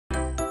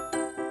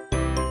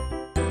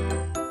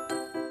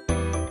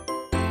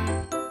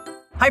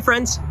Hi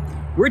friends,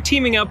 we're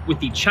teaming up with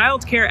the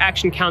Child Care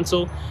Action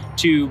Council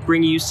to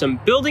bring you some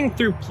building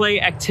through play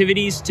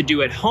activities to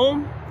do at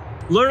home,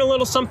 learn a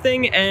little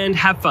something, and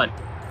have fun.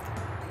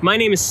 My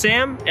name is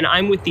Sam, and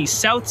I'm with the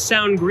South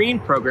Sound Green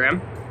program,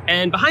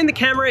 and behind the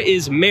camera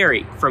is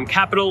Mary from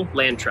Capital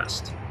Land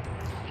Trust.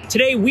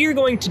 Today we are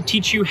going to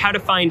teach you how to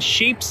find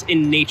shapes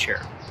in nature.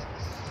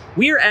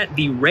 We are at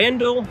the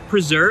Randall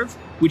Preserve,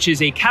 which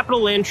is a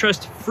Capital Land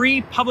Trust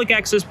free public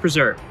access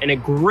preserve and a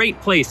great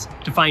place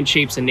to find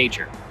shapes in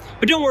nature.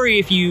 But don't worry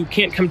if you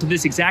can't come to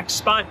this exact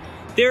spot.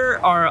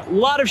 There are a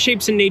lot of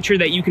shapes in nature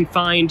that you can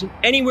find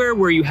anywhere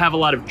where you have a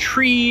lot of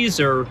trees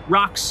or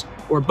rocks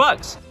or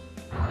bugs.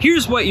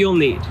 Here's what you'll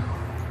need.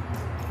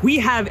 We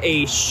have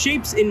a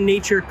Shapes in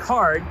Nature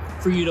card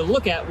for you to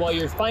look at while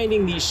you're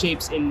finding these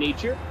shapes in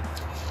nature.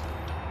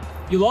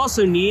 You'll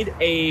also need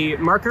a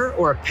marker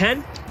or a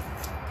pen,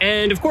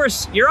 and of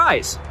course, your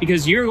eyes,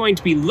 because you're going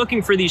to be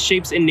looking for these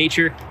shapes in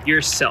nature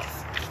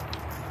yourself.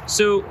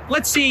 So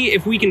let's see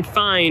if we can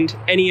find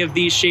any of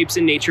these shapes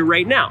in nature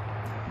right now.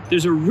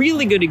 There's a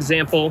really good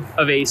example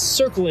of a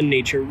circle in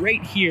nature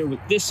right here with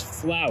this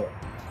flower.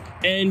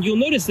 And you'll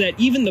notice that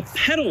even the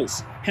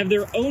petals have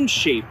their own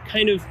shape,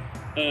 kind of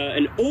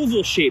an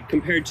oval shape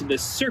compared to the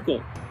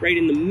circle right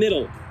in the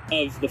middle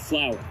of the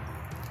flower.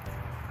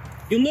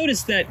 You'll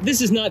notice that this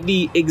is not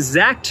the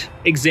exact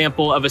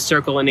example of a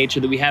circle in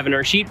nature that we have in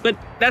our sheet, but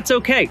that's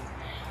okay.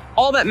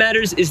 All that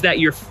matters is that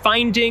you're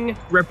finding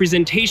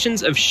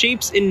representations of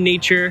shapes in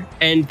nature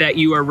and that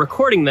you are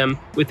recording them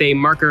with a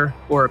marker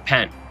or a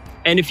pen.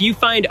 And if you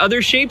find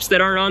other shapes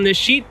that aren't on this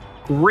sheet,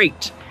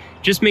 great.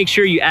 Just make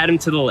sure you add them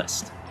to the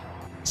list.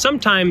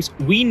 Sometimes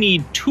we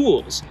need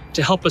tools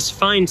to help us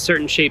find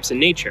certain shapes in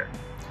nature.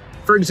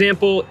 For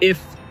example,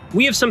 if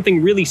we have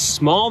something really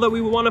small that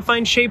we want to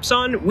find shapes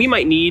on, we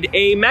might need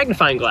a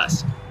magnifying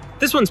glass.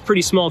 This one's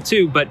pretty small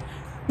too, but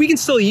we can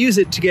still use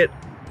it to get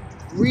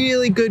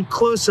really good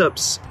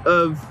close-ups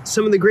of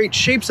some of the great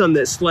shapes on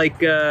this,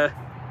 like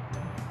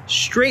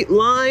straight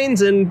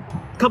lines and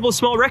a couple of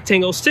small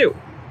rectangles too.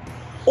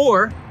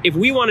 Or if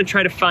we want to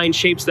try to find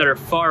shapes that are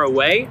far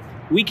away,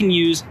 we can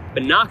use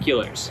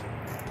binoculars.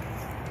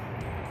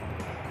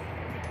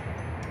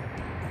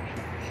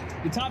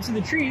 The tops of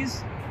the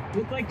trees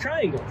look like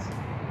triangles.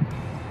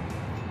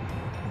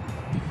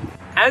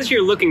 As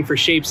you're looking for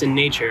shapes in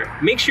nature,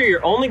 make sure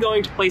you're only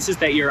going to places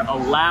that you're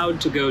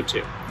allowed to go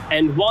to.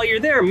 And while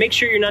you're there, make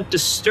sure you're not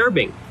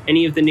disturbing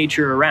any of the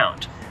nature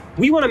around.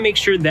 We want to make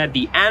sure that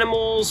the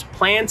animals,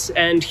 plants,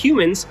 and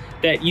humans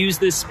that use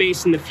this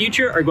space in the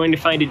future are going to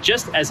find it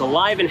just as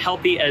alive and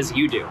healthy as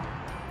you do.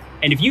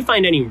 And if you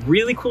find any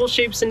really cool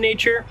shapes in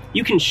nature,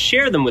 you can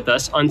share them with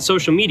us on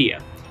social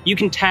media. You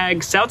can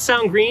tag South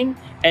Sound Green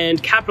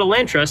and Capital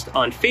Land Trust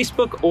on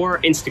Facebook or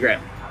Instagram.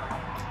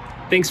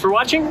 Thanks for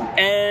watching,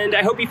 and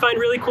I hope you find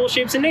really cool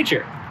shapes in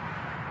nature.